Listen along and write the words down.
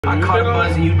I caught a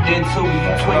buzz and you did too.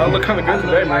 I look kind of good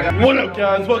today, man. What up,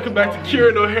 guys? Welcome back to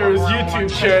Kieran O'Hara's YouTube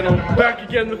channel. Back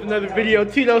again with another video.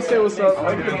 Tito, say what's up.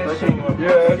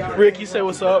 Yeah. Ricky, say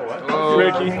what's up.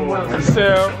 Ricky.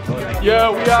 Sam. Yeah,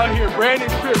 we out here. Brandon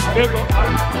Chris, nigga.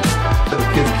 The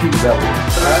kid's cute that way.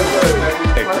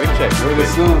 Hey, quick check. Soon.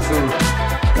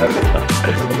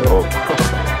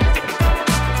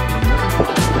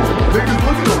 Niggas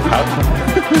look at him.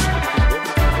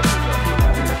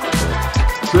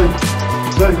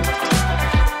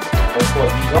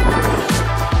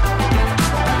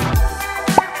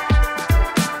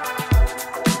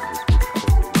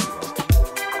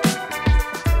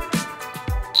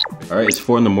 All right, it's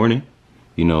 4 in the morning.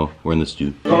 You know, we're in the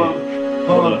stew.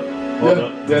 Hold up.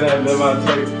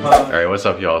 All right, what's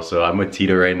up, y'all? So I'm with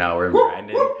Tito right now. We're in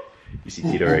Brandon. You see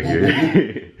Tito right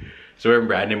here. So we're in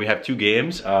Brandon. We have 2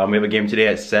 games. We have a game today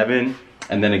at 7,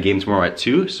 and then a game tomorrow at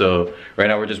 2. So right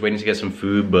now we're just waiting to get some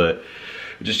food, but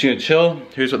we're just gonna chill.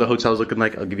 Here's what the hotel's looking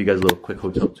like. I'll give you guys a little quick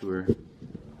hotel tour.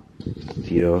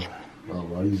 Tito.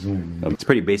 Why are you zooming? It's a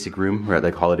pretty basic room. We're at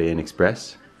like Holiday Inn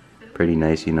Express. Pretty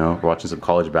nice, you know. We're watching some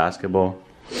college basketball.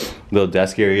 Little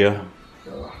desk area.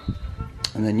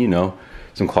 And then, you know,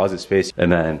 some closet space.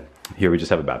 And then here we just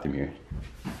have a bathroom here.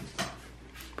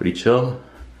 Pretty chill.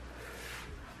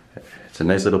 It's a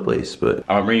nice little place, but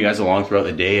I'll bring you guys along throughout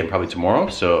the day and probably tomorrow.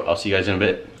 So I'll see you guys in a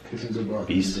bit.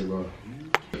 Peace.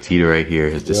 Tito right here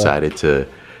has decided to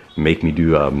make me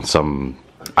do some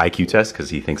IQ test because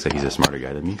he thinks that he's a smarter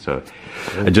guy than me. So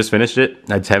I just finished it.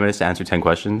 I had 10 minutes to answer 10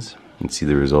 questions and see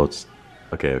the results.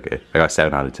 Okay. I got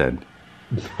 7 out of 10.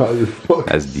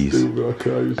 That's decent.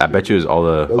 I bet you it was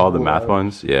all the math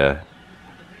ones. Yeah.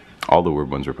 All the word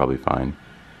ones were probably fine.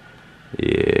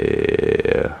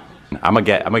 Yeah. I'm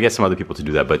gonna get some other people to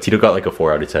do that, but Tito got like a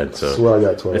 4 out of 10, so I swear I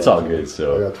got 12. It's all good.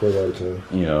 So I got 12 out of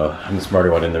 10. You know, I'm the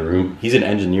smarter one in the room. He's in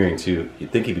engineering too.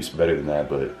 You'd think he'd be better than that,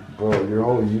 but bro, your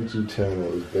whole YouTube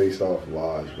channel is based off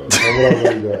lies, bro. Tell what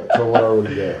I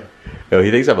really got. No, he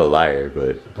thinks I'm a liar,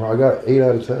 but bro, I got 8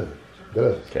 out of 10.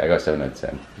 Okay, I got 7 out of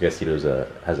 10. I guess Tito's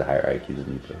has a higher IQ than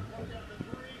me,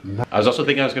 but I was also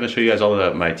thinking I was gonna show you guys all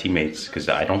of my teammates because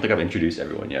I don't think I've introduced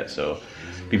everyone yet. So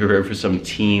be prepared for some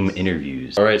team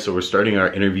interviews. All right, so we're starting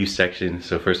our interview section.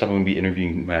 So first I'm gonna be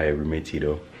interviewing my roommate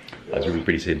Tito. It's gonna be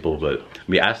pretty simple, but I'm gonna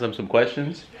be asking them some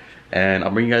questions, and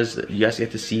I'll bring you guys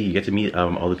get to meet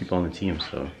all the people on the team.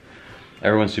 So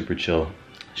everyone's super chill.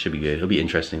 Should be good. It'll be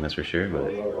interesting, that's for sure.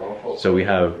 But so we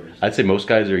have, I'd say most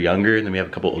guys are younger, and then we have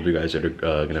a couple older guys that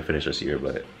are gonna finish this year.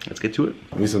 But let's get to it.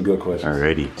 Give me some good questions.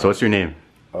 Alrighty. So what's your name?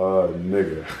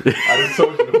 Nigga. I just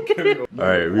told you to kill me. All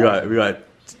right, we got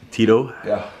Tito.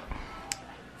 Yeah.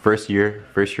 First year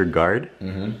guard.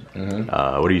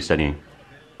 What are you studying?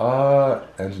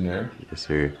 Engineer. Yes,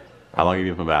 sir. How long have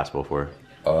you been playing basketball for?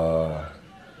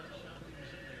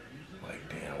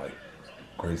 Like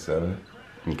grade 7.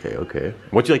 Okay.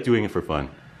 What do you like doing it for fun?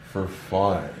 For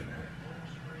fun.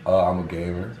 I'm a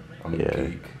gamer. I'm a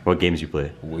geek. What games you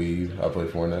play? Weed. I play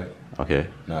Fortnite. Okay.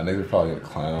 Nah, niggas probably gonna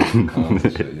clown and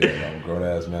shit. Yeah, I'm a grown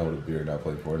ass man with a beard and I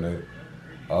play Fortnite.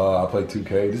 I play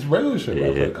 2K. Just regular shit, bro.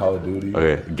 I play Call of Duty.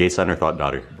 Okay. Gay son or thought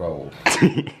daughter? Bro. Oh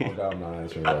God, I'm not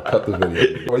answering, bro. Cut the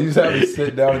video. Bro, you just have me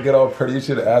sit down and get all pretty and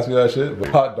shit and ask me that shit. But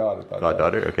thought daughter. Thought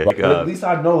daughter? Okay. But at least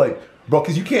I know, like, bro,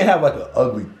 because you can't have like an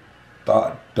ugly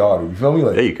thought daughter. You feel me?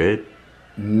 Like, yeah, you could.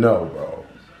 No, bro.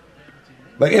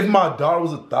 Like, if my daughter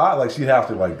was a thought, like, she'd have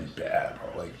to, like, be bad,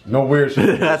 bro. Like, no weird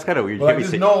shit. That's kind of weird. Like,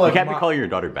 You can't be calling your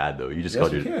daughter bad, though. You just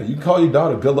call you can. You can call your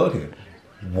daughter good looking.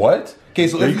 What? Okay,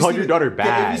 so if you called your daughter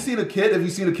bad. If you seen a kid and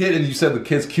you said the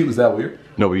kid's cute, is that weird?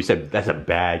 No, but you said that's a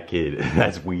bad kid.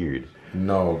 That's weird.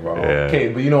 No, bro. Yeah. Okay,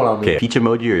 but you know what I mean. Okay, peach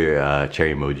emoji or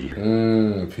cherry emoji?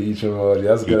 Peach emoji.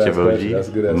 That's a good ass question. That's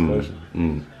a good ass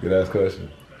question. Good ass question.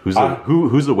 Who's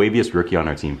the waviest rookie on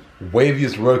our team?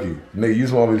 Waviest rookie? Nigga, you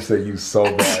just want me to say you so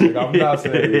bad.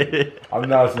 Nigga, I'm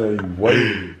not saying you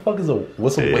wavy.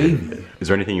 What's a wavy? Is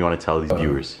there anything you want to tell these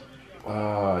viewers?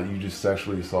 You just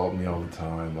sexually assault me all the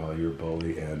time. You're a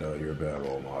bully and you're a bad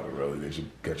role model. Really, they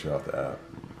should get you off the app.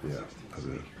 Yeah, that's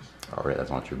it. All right, that's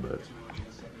not true, but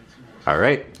all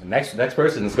right. Next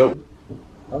person, let's go.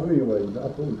 I mean, like,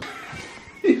 nothing.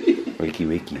 Wakey.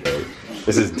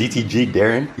 This is DTG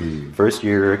Darren, first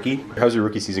year rookie. How's your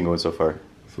rookie season going so far?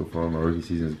 So far, my rookie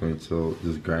season is going so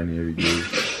just grinding every day.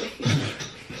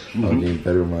 I'm getting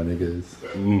better with my niggas.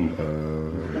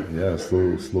 Yeah,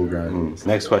 slow grinding.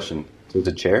 Next question. So it's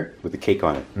a chair with a cake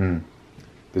on it.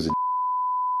 There's a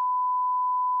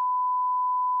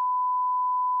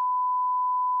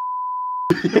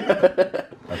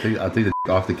I take the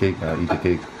off the cake, man. I eat the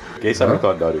cake. Gay son or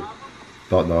thought daughter?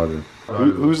 Thought daughter.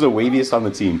 Who's the waviest on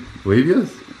the team?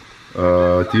 Waviest?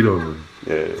 Tito.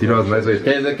 Yeah. Tito has nice wave.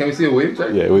 Can we see a wave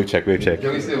check? Yeah, wave check. Can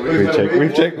we see a Wave check.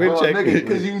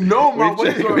 Because you know my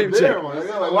Wave check, wave check.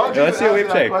 Yeah, let's see a wave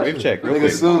check. Wave check. Real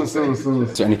quick. Soon.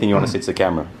 Is there anything you want to say to the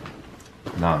camera?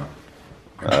 Nah.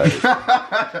 Alright,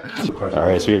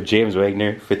 so we have James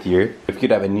Wagner, 5th year. If you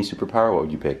could have any superpower, what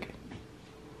would you pick?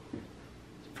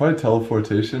 Probably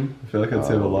teleportation. I feel like I'd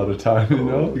save a lot of time, you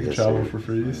know? You can travel for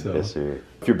free, so. Yes, sir.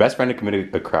 If your best friend had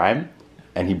committed a crime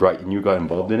and you got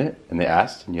involved in it and they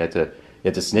asked and you had to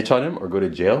snitch on him or go to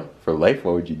jail for life,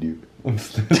 what would you do? I'm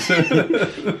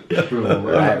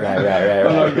Right.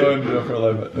 I'm not going to jail for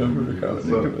life.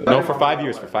 No, for 5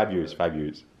 years, 5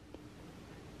 years.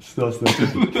 Still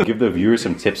snitching. Give the viewers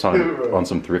some tips on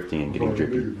some thrifting and getting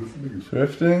drippy.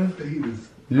 Thrifting?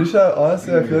 You just have,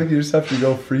 honestly, I feel like you just have to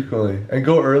go frequently and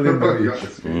go early in the week.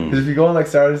 Because if you go on like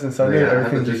Saturdays and Sundays,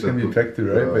 everything's just gonna be picked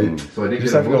through, right? But you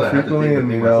just have to go frequently,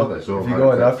 and you know, if you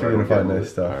go enough, you're gonna find nice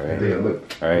stuff.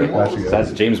 Alright, so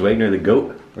that's James Wagner, the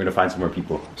GOAT. We're gonna find some more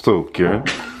people. So, Kieran,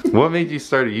 what made you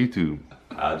start a YouTube?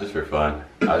 Just for fun.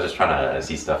 I was just trying to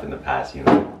see stuff in the past, you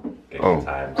know, get good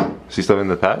times. See stuff in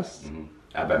the past?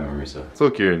 I bet memory so. So,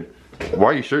 Kieran, why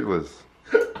are you shirtless?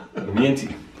 Me and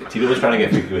Tito was trying to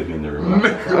get freaky with me in the room.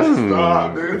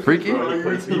 Stop, dude. Freaky?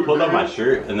 He pulled up my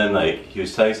shirt and then like he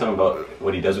was telling something about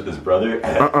what he does with his brother.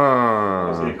 I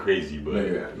was getting crazy, but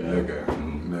Nigga.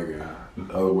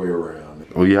 The other way around.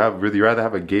 Would you rather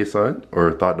have a gay son or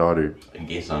a thought daughter? a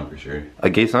gay son for sure. A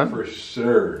gay son? For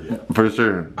sure. Yeah. For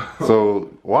sure. So,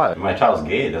 why? If my child's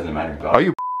gay, it doesn't matter. Are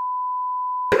you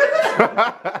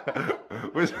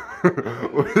which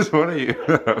one are you?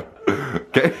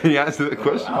 Can you answer the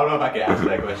question? I don't know if I can answer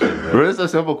that question. But... But it's a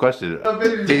simple question.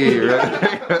 Hey, right?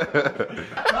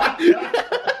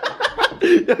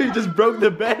 Yo, you just broke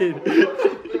the bed.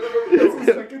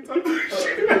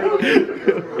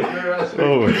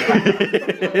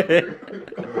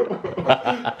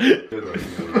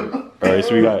 Alright,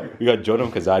 so we got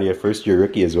Jonam Kazadia, 1st year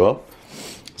rookie as well.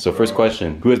 So first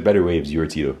question, who has better waves, you or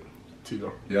Tito?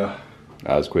 Tito. Yeah.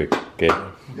 That was quick. Okay.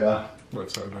 Yeah.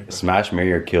 Smash,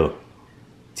 marry, or kill?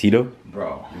 Tito?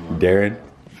 Bro. Darren?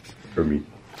 Or me?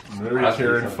 Marry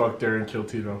Karen, fuck Darren, kill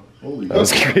Tito. That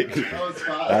was quick.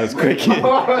 That was quick. You've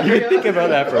been thinking about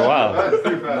that for a while.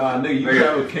 Nah, nigga, you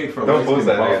grab a cake from Don't post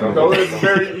that, nigga. No, it's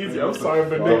very easy. I'm sorry,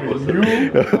 but nigga,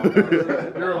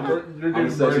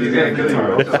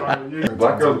 you're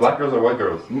Black girls or white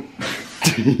girls?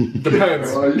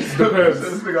 Depends. Depends.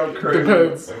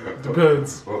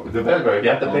 Well, it depends, right? You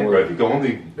have to pick, right? You can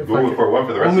only go for one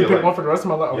for the rest of your life. One for the rest of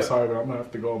my life? I'm sorry, but I'm gonna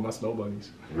have to go with my snow bunnies.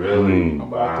 Really? I'm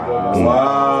gonna have to go with my snow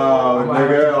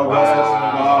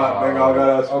Wow, nigga, I got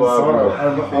that spot, bro.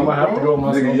 I'm gonna have to go with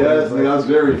my snow bunnies. Yes, nigga, that's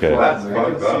very fun. That's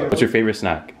fucked up. What's your favorite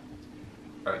snack?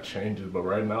 That changes, but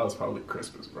right now it's probably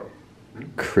Crispers, bro.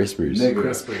 Crispers. Nigga.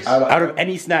 Crispers. Out of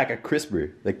any snack, a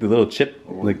crisper. Like the little chip,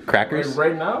 like crackers.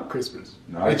 Right now, Crispers.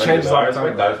 No, It changes all the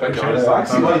time. I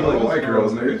see why you like white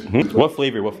girls, nigga. What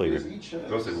flavor? What flavor? Don't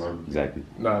say one. Exactly.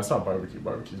 Nah, it's not barbecue.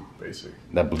 Barbecue's basic.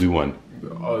 That blue one.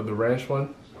 The ranch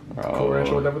one, Cool Ranch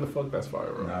or whatever the fuck, that's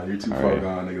fire, bro. Nah, you're too All far right.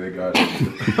 gone, nigga. They got you.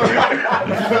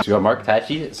 So we got Mark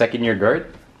Tachi, 2nd year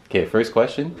guard. Okay, first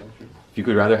question. If you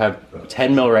could rather have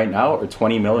 10 mil right now or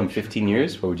 20 mil in 15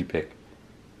 years, what would you pick?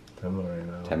 10 mil right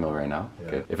now. 10 mil right now? Yeah.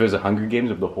 Okay. If it was a Hunger Games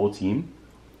of the whole team,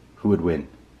 who would win?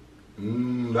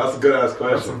 That's a good ass That's a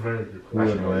question. very good Who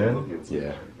would question. win?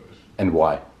 Yeah. And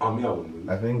why? I mean, I wouldn't lose.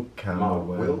 I think Cam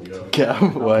would win. Yeah,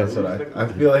 why? That's what I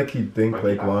feel like he'd think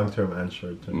like long term and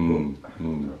short term.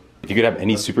 If you could have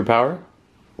any superpower,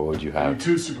 what would you have?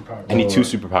 Two superpowers. Any 2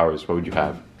 superpowers, what would you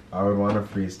have? I would want to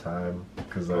freeze time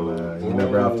because then you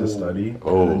never have to study.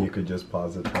 Oh. And then you could just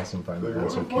pause the test and find the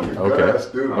answer key. Okay.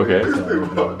 Okay.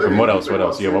 And what else? What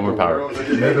else? You have one more power.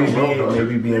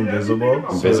 Maybe be invisible.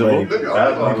 Invisible? So, like, you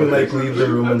can like leave the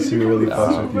room and see who really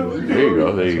fucks with you. There you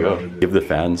go. There you go. Give the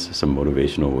fans some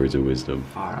motivational words of wisdom.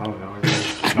 I don't know.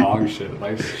 Dog shit.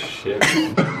 Life's shit.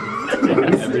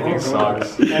 Everything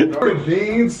sucks.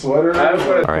 Jeans, sweater.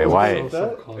 All right, Wyatt.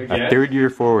 A 3rd year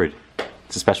forward.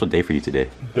 It's a special day for you today.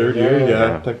 3rd year,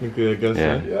 yeah, technically, I guess.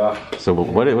 Yeah. Yeah. So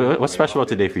what's special about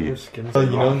today for you? You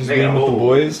know, just being with the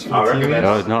boys.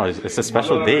 No, it's a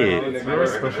special day.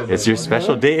 It's your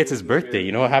special day. It's his birthday.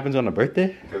 You know what happens on a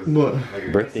birthday? What?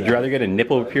 Birthday. You rather get a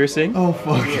nipple piercing Oh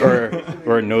fuck.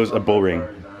 or a bull ring?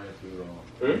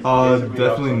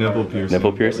 Definitely nipple piercing.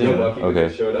 Nipple piercing. Okay.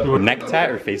 Neck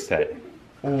tat or face tat?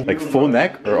 Like full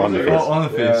neck or on the face? Oh, on the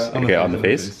face. Okay, on the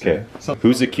face? Okay.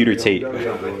 Who's the cuter Tate?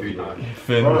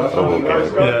 Finn. Oh, okay. I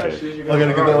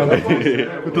gotta get that one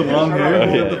with the long hair.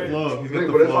 He's got the flow. He's got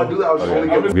the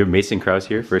flow. We have Mason Krause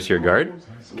here, first year guard.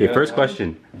 Okay, first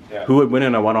question. Who would win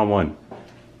in a one-on-one?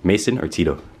 Mason or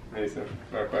Tito? Mason,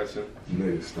 no question.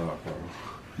 Nigga, stop, bro.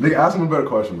 Nigga, ask him a better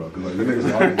question, bro. Cause like the niggas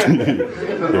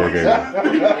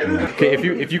Okay,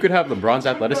 if you could have LeBron's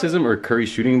athleticism or Curry's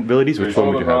shooting abilities, which one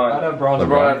would you have? I'd have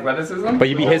LeBron athleticism. But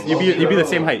you'd be the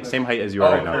same height as you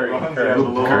are right now. Curry.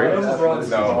 No, Curry.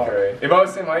 If I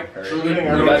was same height, Curry.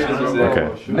 Okay.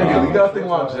 Nigga, you gotta think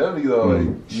longevity though. Like,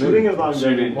 Shooting is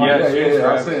longevity. yeah.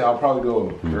 I'm saying I'll probably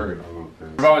go Curry.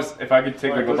 If I could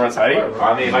take like LeBron's height.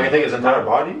 I mean, if I can take his entire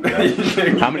body.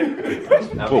 How many?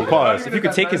 Well, pause. If you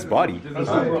could take his body,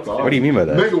 what do you mean by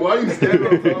that? Nigga, why you standing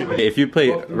on top of me? If you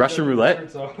play Russian roulette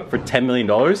for $10 million,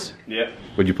 Yeah.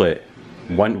 would you play it?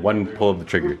 One pull of the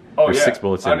trigger. Oh or yeah. 6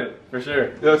 bullets in. It, for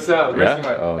sure. Yo, Sal, Yeah?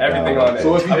 Oh, everything God. on it.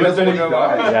 So if he doesn't win, he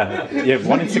dies. Yeah, you have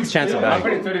 1 in 6 chance of I'm dying.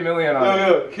 putting 30 million on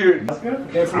it.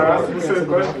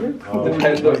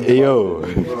 Hey, yo.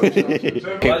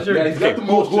 Pleasure.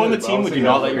 Who on the team would you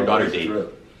not let your daughter date?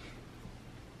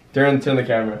 Turn the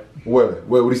camera. Wait,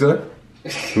 what he said?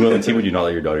 Who on the team would you not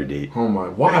let your daughter date? Oh my,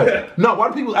 why? No, why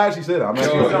do people actually say that? I'm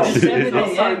asking. We're on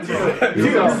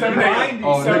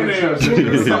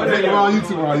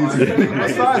YouTube.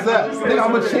 Besides that, nigga,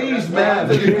 I'm a changed man.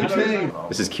 Nigga, you changed.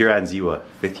 This is Kiran Ziwa,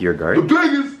 5th year guard. The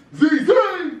biggest ZZ.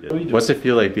 What's it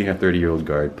feel like being a 30-year-old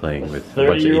guard playing with a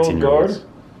bunch of 18-year-olds?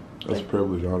 That's a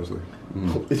privilege, honestly.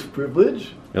 It's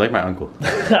privilege? You're like my uncle.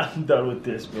 I'm done with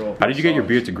this, bro. How did you get your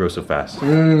beard to grow so fast?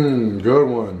 Good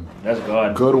one. That's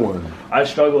God. Good one. I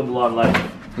struggled a lot in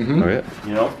life, Oh, yeah?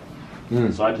 you know?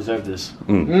 So I deserve this.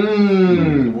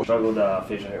 Struggled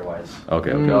facial hair wise.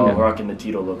 Okay, I'm okay. rocking the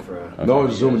Tito look for Don't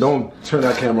zoom. Don't turn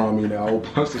that camera on me now. I'll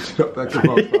punch the shit up that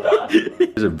camera. This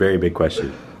is a very big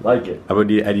question. like it. I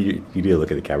need you need to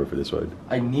look at the camera for this one.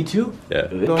 I need to? Yeah.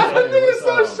 That nigga's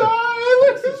so shy.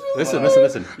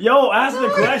 Listen. Yo, ask the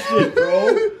question,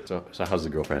 bro. So how's the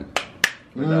girlfriend?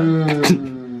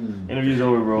 Interview's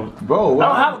over, bro. Bro, I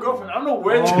don't have a girlfriend. I don't know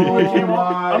where this came from.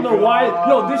 I don't know why.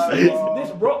 Yo,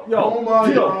 this bro. Yo, Oh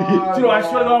my God. Tito, I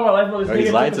swear to God, my life, bro. This He's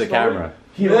nigga lying took to the story. camera.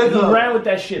 He ran with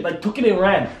that shit. Like, took it and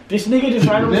ran. This nigga just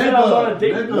randomly said I was on a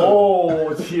date.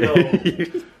 Whoa, Tito.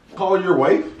 call your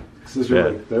wife? Since you're Yeah.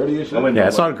 like 30-ish. Yeah,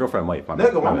 it's not a girlfriend wife.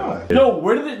 Nigga, why not? Yo,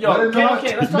 where did it? Yo, Let her know.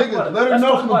 okay, let's talk Nigga, about it. let her Let's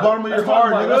know talk from the about it. bottom of your Let's talk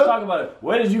heart, about it. nigga. Let's talk about it.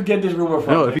 Where did you get this rumor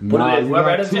from? No, if you- Put Nah, it in. you Where got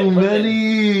Brandon said, too put it in.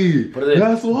 many. Put it in.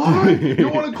 That's why. You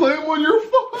want to claim on your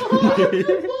phone.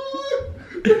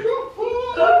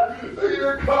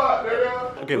 You're caught,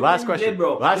 nigga. Okay, last You question. did,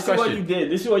 bro. Last This question. is what you did.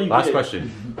 This is what you did. Last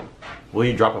question. Will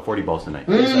you drop a 40 balls tonight?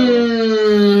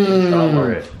 Don't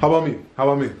worry. How about me?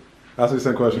 Ask me the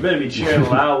same You question. better be cheering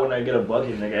loud when I get a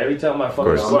bucket, nigga. Every time I fucking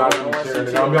course. score, I I'm don't want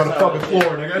to see I'll be on the fucking floor,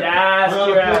 nigga. Yes,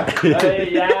 Kira. Hey,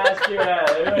 yes,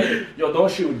 Kira. Hey. Yo, don't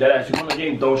shoot. Deadass. You won the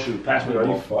game. Don't shoot. Pass me the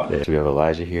ball. So we have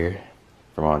Elijah here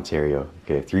from Ontario.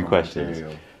 Okay, 3 questions.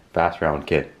 Fast round,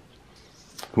 kid.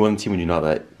 Who on the team would you not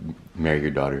let marry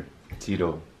your daughter?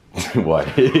 Tito. Why?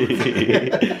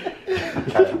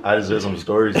 I deserve some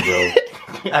stories, bro.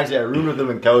 Actually, I roomed with them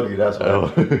in Calgary, that's why.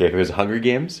 Oh. Okay, if it was Hunger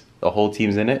Games, the whole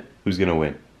team's in it, who's gonna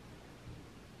win?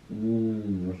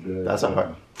 That's a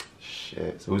hard.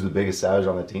 Shit. So who's the biggest savage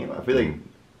on the team? I feel like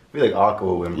Aqua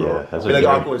will win, bro. Yeah, that's I feel like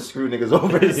what- Aqua would screw niggas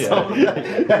over. So.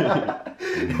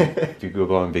 If you could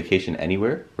go on vacation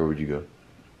anywhere, where would you go?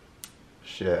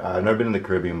 Shit, I've never been in the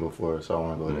Caribbean before, so I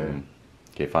want to go there.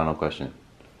 Okay, final question.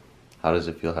 How does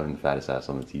it feel having the fattest ass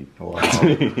on the team? Wow. We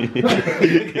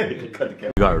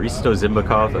got Risto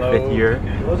Zimbakov, a 5th year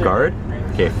guard.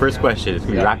 Okay, first question. It's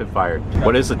gonna be rapid fire.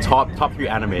 What is the top 3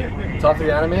 anime? Top 3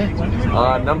 anime.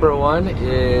 Number 1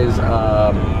 is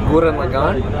Gurren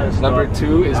Lagann. Number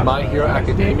 2 is My Hero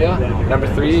Academia. Number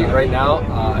 3 right now,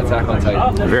 Attack on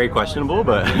Titan. Very questionable,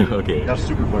 but okay. That's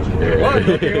super questionable. I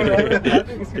think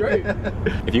it's great.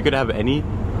 If you could have any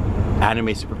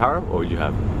anime superpower, what would you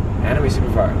have? Anime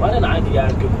superpower. Why didn't I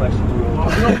ask good questions?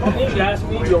 You asked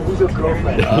me, yo, who's your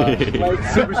girlfriend?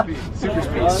 Super speed. Super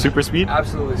speed. Super speed?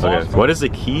 Absolutely. Okay. What is the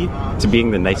key to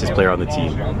being the nicest player on the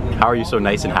team? How are you so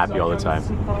nice and happy all the time?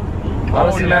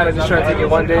 Honestly, man, I just try to take it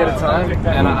one day at a time,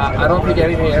 and I don't think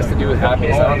anything has to do with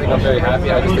happiness. I don't think I'm very happy.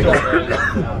 I just think I'm very. I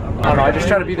don't know. I just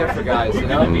try to be there for guys. You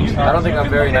know. I don't think I'm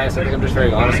very nice. I think I'm just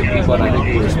very honest with people, and I think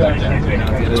people respect that.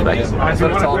 Respect. That's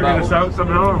what it's all about.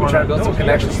 We try to build some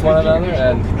connections to one another,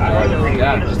 and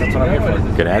yeah, that's what I'm here for.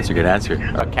 Good answer, good answer.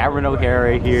 Cameron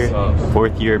O'Hara right here,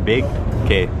 4th year big.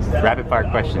 Okay, rapid fire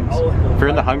questions. If you're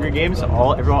in the Hunger Games,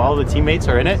 all the teammates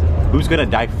are in it. Who's gonna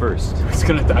die first? Who's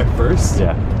gonna die first?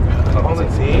 Yeah. On the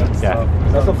team? Yeah.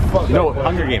 That's a fuck. No,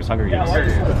 Hunger Games. Hunger Games. I'm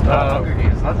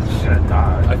just gonna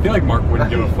die. I feel like Mark wouldn't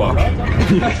give a fuck.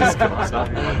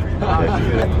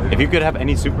 If you could have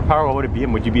any superpower, what would it be?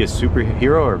 And would you be a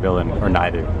superhero or villain, or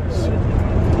neither?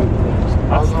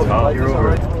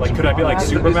 Like, could I be like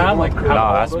Superman? Like, No,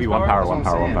 it has to be one power.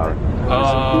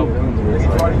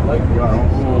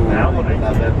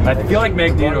 I feel like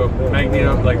Magneto, like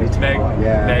Meg.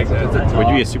 Would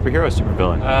you be a superhero or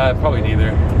supervillain? Probably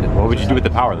neither. What would you do with the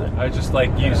power then? I just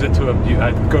like use it to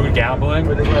I'd go gambling,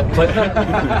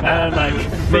 and like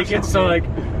make it so like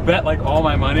bet like all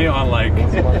my money on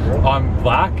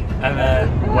black, and then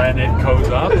when it goes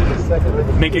up,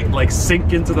 make it like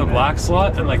sink into the black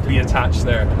slot and like be attached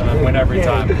there, and then win every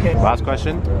time. Last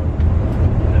question.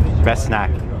 Best snack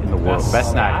in the world.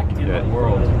 Best snack in the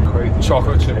world.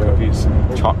 Chocolate chip cookies.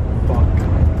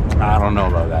 I don't know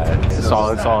about that. It's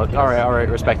solid. All right,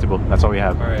 respectable. That's all we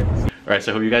have. All right,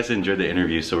 so I hope you guys enjoyed the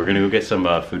interview. So we're gonna go get some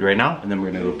food right now, and then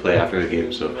we're gonna go play after the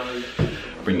game. So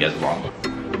bring you guys along.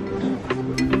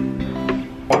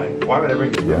 Why would I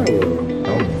bring you?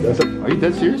 Are you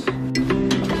dead serious?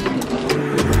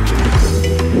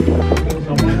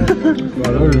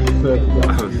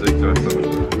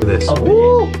 This.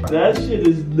 That shit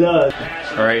is nuts.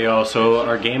 All right, y'all. So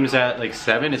our game is at like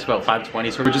 7. It's about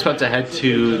 5:20. So we're just about to head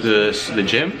to the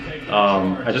gym.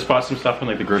 I just bought some stuff from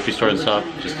like the grocery store and stuff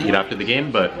just to eat after the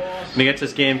game. But I'm gonna get to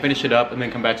this game, finish it up, and then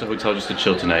come back to the hotel just to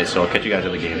chill tonight. So I'll catch you guys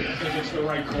at the game.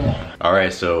 All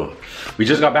right, so we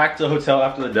just got back to the hotel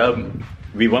after the dub.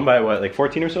 We won by what, like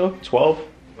 14 or so? 12?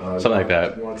 Something like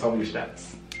that. You want to tell me your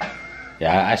stats?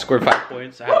 Yeah, I scored 5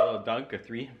 points. I had a little dunk, a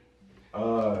 3.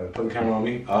 Put the camera on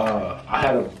me. I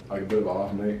had a bit of an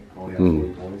off night. I only had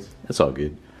 40 points. That's all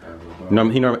good.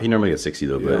 He normally gets 60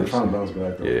 though, Yeah, but I'm trying to bounce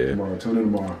back though. Yeah. Tomorrow, tune in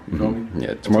tomorrow. You feel me?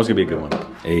 Yeah, tomorrow's gonna be a good one.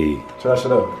 Hey. Trash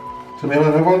it up. Tune me on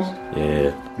the headphones?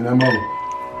 Yeah. In that mode.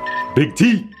 Big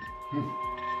T.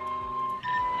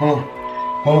 Hold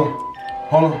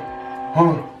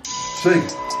on. Shake.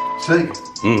 Shake.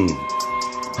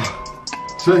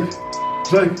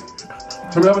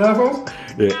 Turn me up with headphones?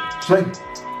 Yeah. Shake.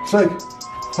 Shake.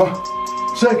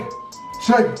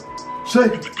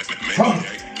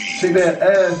 Shake that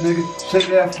ass, nigga. Shake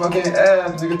that fucking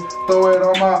ass, nigga. Throw it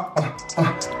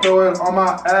on my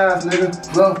ass, nigga.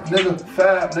 Love, nigga.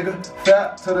 Fat, nigga.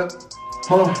 Fat to the.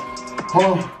 Hold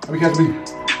on. Let me catch me.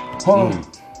 Hold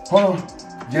on.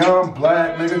 Yeah, I'm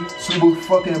black, nigga. Super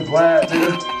fucking black,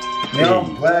 nigga. Yeah,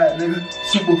 I'm black, nigga.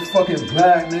 Super fucking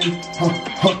black, nigga.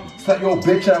 Slap your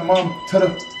bitch at mom to the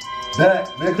back,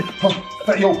 nigga.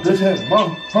 Slap your bitch at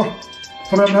mom.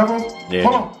 Turn up the headphones? Yeah.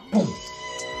 Hold on. Boom.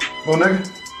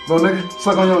 Little nigga,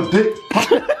 suck on your dick.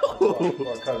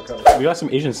 We got some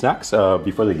Asian snacks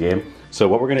before the game. So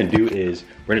what we're gonna do is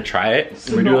we're gonna try it.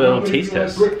 We're gonna do a little taste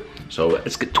test. So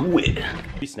let's get to it.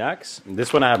 Snacks.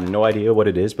 This one I have no idea what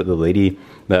it is, but the lady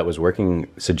that was working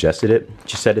suggested it.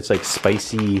 She said it's like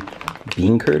spicy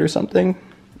bean curd or something.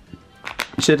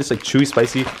 She said it's like chewy,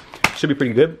 spicy. Should be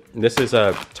pretty good. This is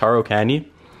taro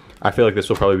candy. I feel like this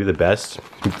will probably be the best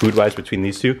food-wise between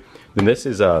these two. Then this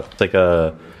is it's like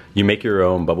you make your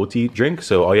own bubble tea drink.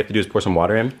 So all you have to do is pour some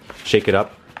water in, shake it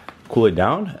up, cool it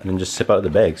down, and then just sip out of the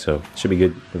bag. So it should be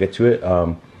good. We'll get to it.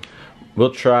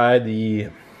 We'll try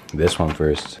this one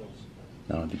first.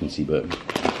 I don't know if you can see, but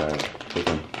I'll try it.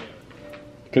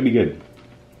 Could be good.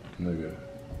 Nigga.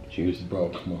 Cheers. Bro,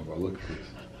 come on, bro. Look at this.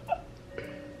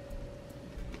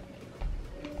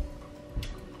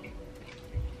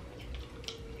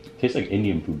 Tastes like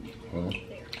Indian food. Well,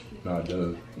 nah, it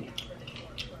does.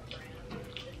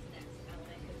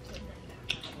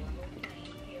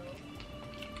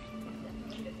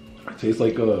 It tastes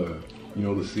like you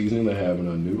know the seasoning they have in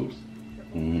noodles,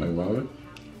 like ramen.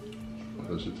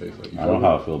 That should taste like. I don't know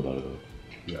how I feel about it though.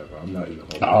 Yeah, bro, I'm not eating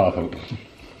I whole. don't know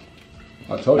if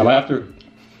I told you. I might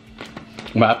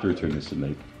have to return this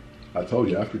tonight. I told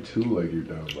you after 2, like you're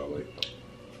done, bro. Like,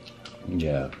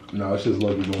 Yeah. no, it's just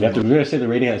love you going. We're gonna say the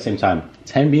rating at the same time.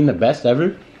 10 being the best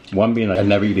ever, 1 being like I'd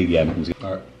never eat again.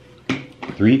 All right.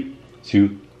 3,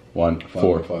 2, 1,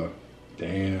 4. 5.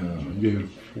 Damn, you gave it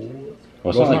 4.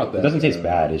 Well, it's No, not it's like, not that it doesn't taste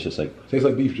bad. bad. It's just like Tastes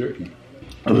like beef jerky.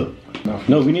 no.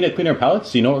 We need to clean our palates.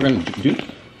 So you know what we're gonna do?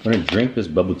 We're gonna drink this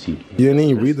bubble tea. You didn't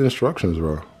even read the instructions,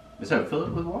 bro. Just fill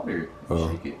it with water.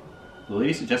 Shake it. The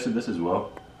lady suggested this as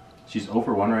well. She's 0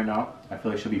 for 1 right now. I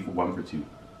feel like she'll be 1 for 2.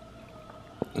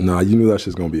 Nah, you knew that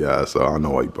shit's gonna be ass, so I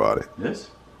know why you bought it. This?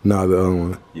 Nah, the other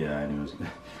one. Yeah, I knew it was.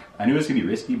 I knew it was gonna be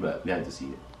risky, but we had to see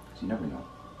it. So you never know.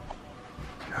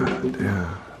 God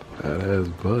damn. That ass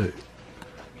butt.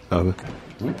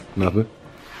 Nothing. Nothing.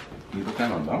 You put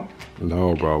that on, no?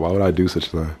 No, bro. Why would I do such a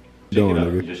thing?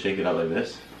 You just shake it out like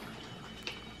this.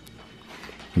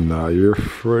 Nah, you're a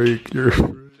freak. You're a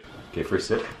freak. Okay, first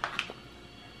sip.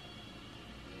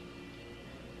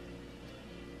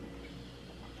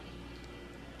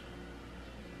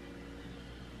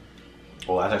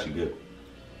 Oh, that's actually good.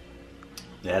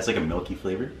 Yeah, it's like a milky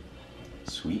flavor.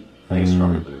 Sweet. I think it's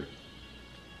stronger flavor.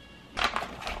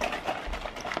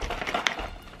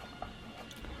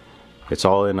 It's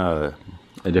all in a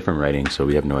different writing, so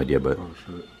we have no idea, but... Oh,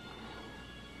 shit.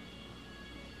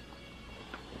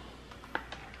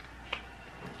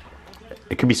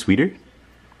 It could be sweeter.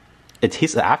 It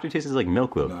tastes, the aftertaste is like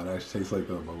milk though. Nah, that tastes like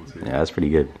bubble tea. Yeah, that's pretty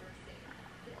good.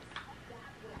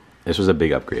 This was a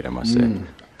big upgrade, I must say.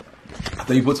 I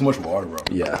think you put too much water, bro.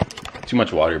 Yeah, too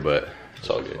much water, but it's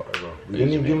all good. You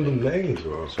didn't even give them the names,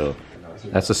 bro. So,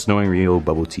 that's a Snowing Rio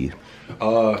bubble tea.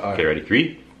 Okay, Okay, ready?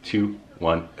 3, 2,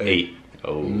 1, 8.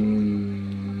 Oh,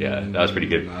 yeah, that was pretty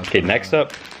good. Okay, next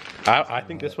up, I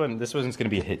think this one's gonna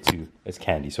be a hit too. It's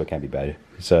candy, so it can't be bad.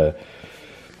 It's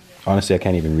honestly, I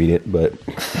can't even read it, but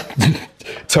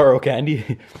taro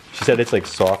candy. She said it's like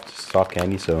soft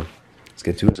candy, so let's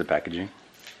get to it. The packaging,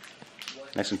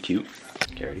 nice and cute.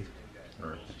 Okay, ready?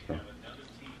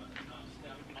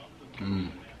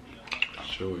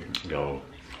 Chewy. Go.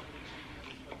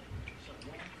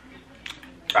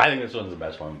 I think this one's the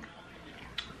best one.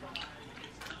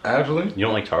 Actually? You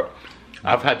don't like taro?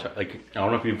 I've had, like, I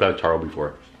don't know if you've had taro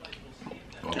before. I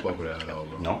don't fuck with that at all,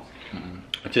 bro. No?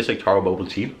 It's just like taro bubble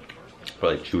tea,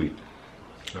 but like chewy.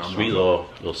 No, Sweet,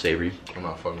 little savory. I'm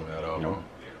not fucking with that at all, bro.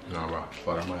 No, bro.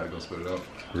 Fuck, I might have to go split it up.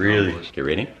 Really? Get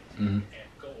ready?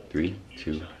 3,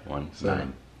 2, 1,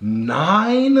 9.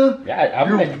 9? Yeah,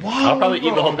 I'll probably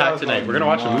eat the whole pack tonight. We're gonna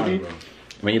watch a movie. I'm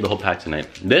gonna eat the whole pack tonight.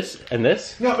 This and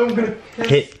this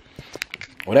hit.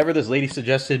 Whatever this lady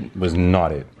suggested was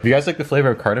not it. If you guys like the flavor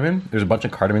of cardamom, there's a bunch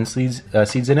of cardamom seeds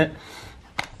in it.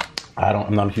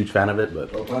 I'm not a huge fan of it,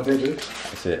 but Plantain chips?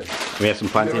 that's it. We have some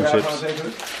plantain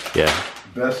chips. Yeah.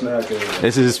 Best snack ever.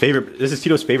 This is his favorite. This is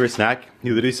Tito's favorite snack. He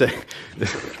literally said,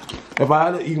 If I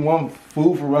had to eat one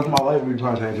food for the rest of my life, it would be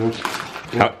plantain chips.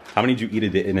 how many did you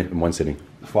eat in one sitting?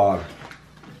 5.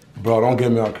 Bro, don't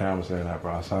get me on camera saying that,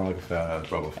 bro. I sound like a fat ass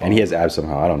brother. And he has abs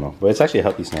somehow. I don't know, but it's actually a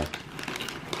healthy snack.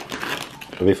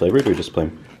 Are they flavored or just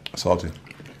plain? Salty.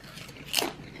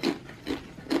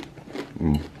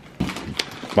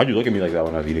 Why'd you look at me like that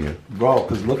when I was eating it? Bro,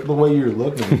 because look at the way you're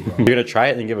looking, bro. You're gonna try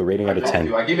it and give a rating out of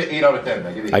 10. I give it 8 out of 10.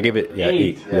 I give it 8.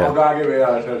 Eight. Yeah. Oh, God, give me 8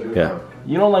 out of 10. Yeah.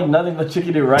 You don't like nothing but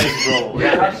chicken and rice, bro.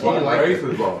 Fucking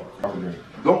racist, bro.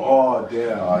 Don't, oh,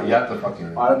 damn. You have to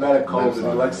fucking... Automatic codes.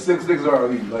 Like 6 niggas are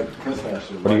already, like, kiss that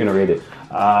shit. What are you gonna rate it?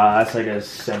 That's like a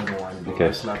 7-1. bro. Okay.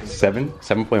 That's nothing.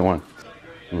 7.1.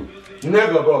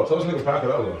 Nigga, bro. Tell this nigga pack it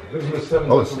up, bro. Niggas been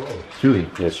 7. Oh, it's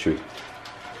chewy. Yeah, it's true.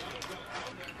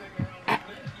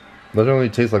 Doesn't really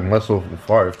taste like muscle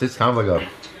far. It tastes kind of like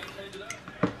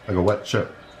a wet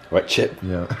chip. Wet chip.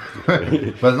 Yeah. But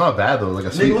it's not bad though. Like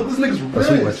a sweet, Nigga, look at this nigga's a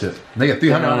sweet wet wrist. chip. Nigga,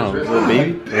 300 on his wrist.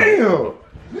 Baby. Damn.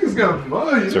 Niggas got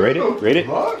money. So rate it. Rate it.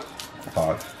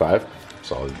 Fuck? 5.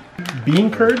 Solid.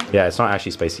 Bean curd? Yeah, it's not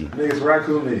actually spicy. Niggas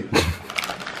raccoon meat.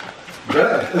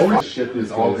 Yeah. Holy shit,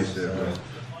 this all this shit, bro.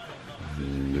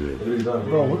 What are you done,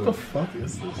 Bro, what the fuck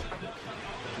is this?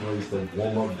 You know, used to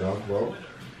warm up dunk, bro.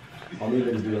 How many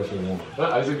niggas do that shit in warm up? Is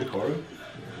that Isaac Dakota?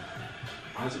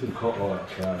 Isaac Dakota, oh,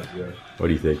 trash, yeah. What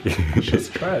do you think? It's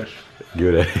trash.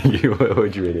 Give it a. What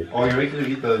would you rate it? Oh, you're making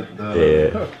me eat the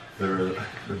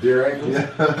deer ankles?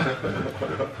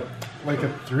 Like a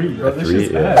 3, bro. This 3.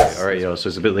 is Yeah. ass. All right, yo. So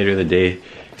it's a bit later in the day.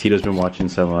 Tito's been watching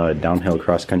some downhill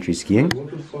cross country skiing.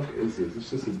 What the fuck is this? It's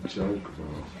just a joke, bro.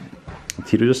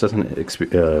 Tito just doesn't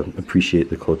appreciate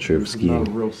the culture of It's not a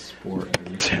skiing. real sport.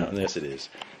 Yes, it is.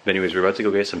 But anyways, we're about to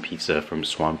go get some pizza from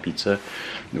Swamp Pizza.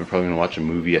 Then we're probably gonna watch a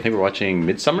movie. I think we're watching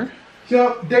Midsummer.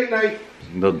 Yep, date night.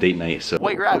 Little date night. So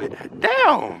White Rabbit.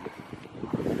 Damn.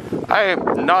 I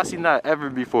have not seen that ever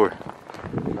before.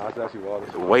 Nah, it's actually water.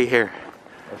 White hair.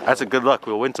 That's a good luck.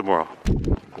 We'll win tomorrow.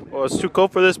 Well, it's too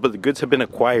cold for this, but the goods have been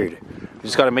acquired. We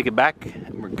just gotta make it back,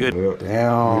 and we're good. Yep.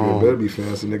 Damn. Nigga better be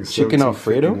fancy, nigga. Chicken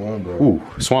Alfredo. 17.51, bro. Ooh,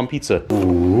 Swamp Pizza.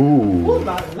 Ooh.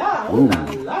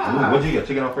 What'd you get?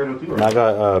 Chicken Alfredo too? And I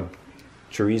got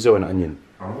chorizo and onion.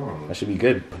 Oh. That should be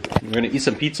good. We're gonna eat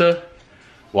some pizza,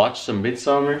 watch some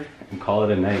Midsummer, and call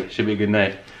it a night. Should be a good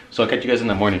night. So I'll catch you guys in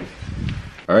the morning.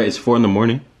 All right, it's 4 in the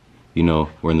morning. You know,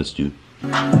 we're in the stew.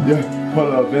 Yeah,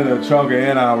 pull up in the trunk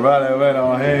and I'm riding with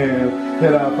on hands.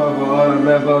 Hit out fuck with all the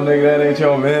rest, little nigga, that ain't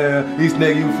your man. He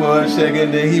snake you for a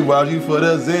shaking, then he watch you for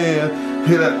the zen.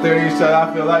 Hit that 30 shot,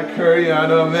 I feel like Curry, I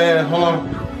know, man. Hold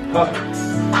on.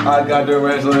 I got the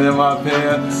wrestler in my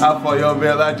pen. I fought your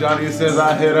bed like Johnny since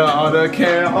I hit her on the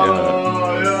can. Hold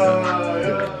on,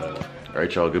 yeah.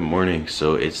 Alright y'all, good morning.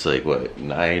 So it's like what,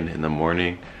 9 in the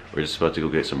morning? We're just about to go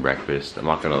get some breakfast. I'm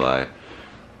not gonna lie,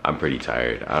 I'm pretty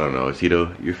tired. I don't know.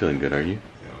 Tito, you're feeling good, aren't you?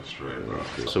 Yeah, straight, bro.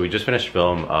 So we just finished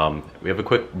film. We have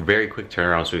a very quick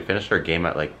turnaround. So we finished our game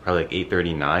at like probably like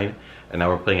 8:39, and now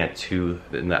we're playing at 2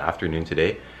 in the afternoon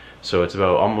today. So it's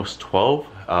about almost 12.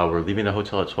 We're leaving the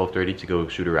hotel at 12:30 to go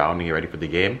shoot around and get ready for the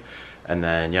game. And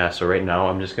then yeah, so right now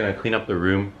I'm just gonna clean up the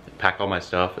room, pack all my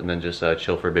stuff, and then just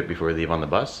chill for a bit before we leave on the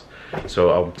bus. So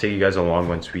I'll take you guys along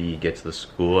once we get to the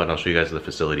school, and I'll show you guys the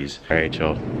facilities. All right,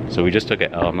 y'all. So we just took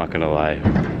an L, I'm not gonna lie.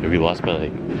 We lost by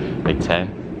like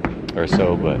 10 or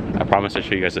so, but I promise I'll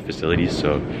show you guys the facilities.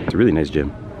 So it's a really nice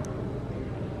gym.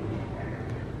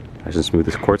 Nice and smooth.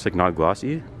 This court's like not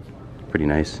glossy, pretty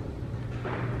nice.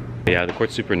 Yeah, the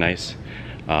court's super nice.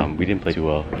 We didn't play too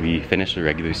well. We finished the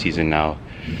regular season now.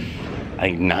 I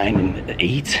think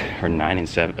 9-8 or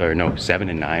 9-7, or no,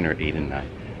 7-9 or 8-9. I'm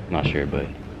not sure, but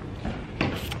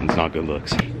it's not good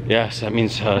looks. Yeah, so that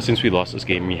means since we lost this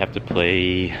game, we have to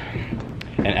play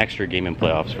an extra game in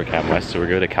playoffs for Cam West. So we're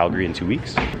going to Calgary in 2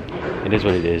 weeks. It is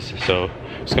what it is. So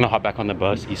just gonna hop back on the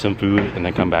bus, eat some food, and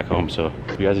then come back home. So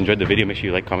if you guys enjoyed the video, make sure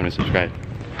you like, comment, and subscribe.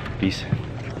 Peace.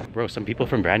 Bro, some people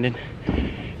from Brandon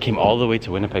came all the way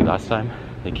to Winnipeg last time.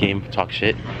 They came, talk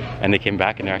shit, and they came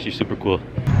back, and they're actually super cool.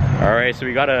 All right, so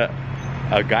we got a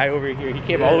guy over here. He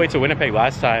came all the way to Winnipeg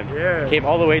last time. Yeah. Came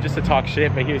all the way just to talk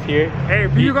shit, but he was here. Hey,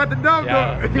 but you got the dub,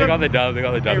 yeah, though. They got the dub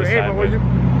this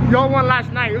time. Y'all won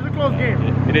last night. It was a close game.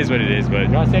 It is what it is, but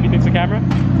you want to say anything to camera?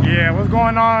 Yeah, what's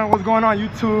going on? What's going on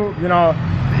YouTube? You know,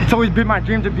 it's always been my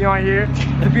dream to be on here,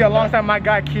 to be alongside my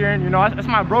guy Kieran. You know, that's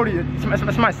my brody. It's my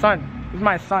son. It's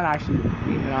my son, actually.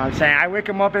 You know what I'm saying? I wake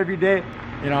him up every day.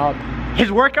 You know, his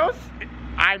workouts,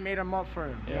 I made him up for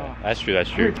him. Yeah, that's true. All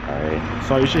right.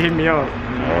 So you should hit me up.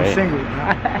 I'm single.